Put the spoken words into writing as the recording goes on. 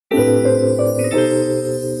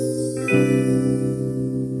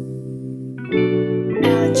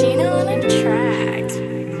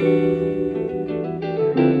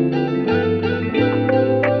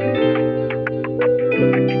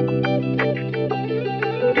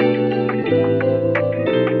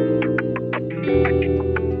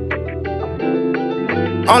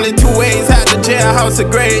Only two ways out the jailhouse or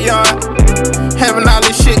graveyard. Having all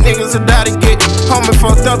this shit niggas will die to get. Homie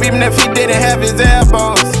fucked up even if he didn't have his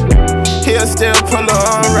elbows. He'll still pull her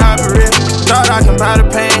on robbery. Thought I can buy the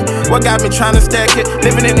pain. What got me trying to stack it?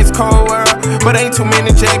 Living in this cold world, but ain't too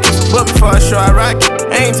many jackets. But before I show I rock it,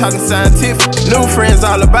 I ain't talking scientific. New friends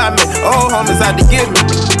all about me, old homies out to get me.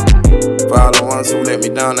 For all the ones who let me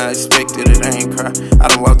down, I expected it, I ain't cry. I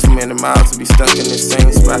done walked too many miles to be stuck in the same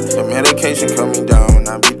spot. The medication cut me down when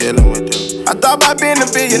I be dealing with them. I thought about being a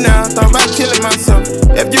billionaire, I thought about killing myself.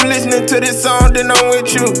 If you listening to this song, then I'm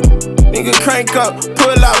with you. Nigga, crank up,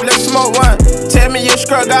 pull up, let's smoke one. Tell me your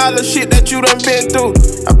struggle, all the shit that you done been through.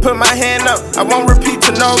 I put my hand up, I won't repeat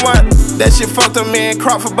to no one. That shit fucked up me and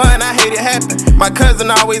Crawford Bun, I hate it happen. My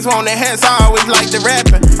cousin always wanted hats, I always liked the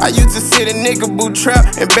rapping. I used to sit in nigga boot trap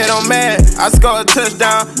and bet on mad. I score a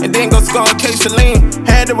touchdown and then go score a case of lean.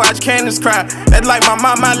 Had to watch Candace cry. That's like my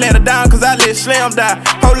mama, I let her down cause I let Slim die.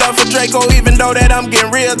 Hold up for Draco even though that I'm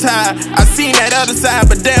getting real tired. I seen that other side,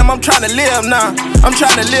 but damn, I'm trying to live now. I'm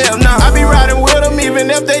trying to live now. I be riding with them even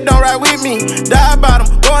if they don't ride with me. Die about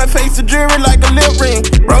them, go and face the jury like a lip ring.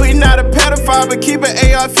 Bro, he not a pedophile but keep an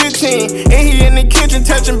AR-15. And he in the kitchen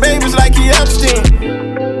touching babies like he Epstein.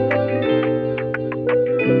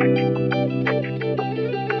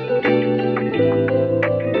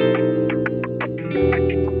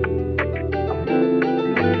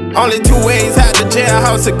 Only two ways out the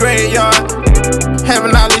jailhouse or graveyard.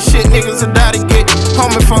 Having all this shit niggas will die to get.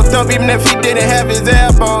 Homie fucked up even if he didn't have his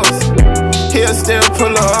elbows. He'll still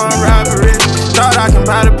pull her on robbery. Thought I can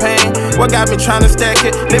buy the pain. What got me trying to stack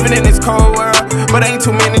it? Living in this cold world, but ain't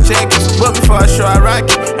too many jackets. But before I show I rock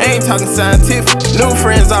it, I ain't talking scientific. New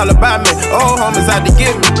friends all about me, old homies out to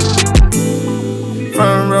get me.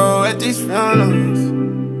 Front row at these funerals.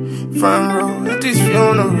 Front row at these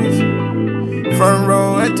funerals. Front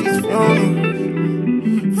row at these funerals.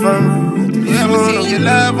 Front row at these funerals. You ever seen your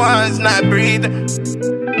loved ones not breathing?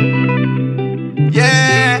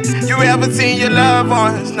 Yeah, you ever seen your loved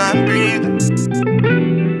ones not breathing?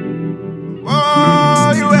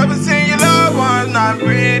 Oh, you ever seen your loved ones not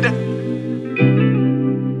breathing?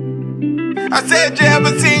 I said you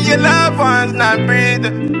ever seen your loved ones not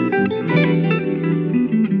breathing?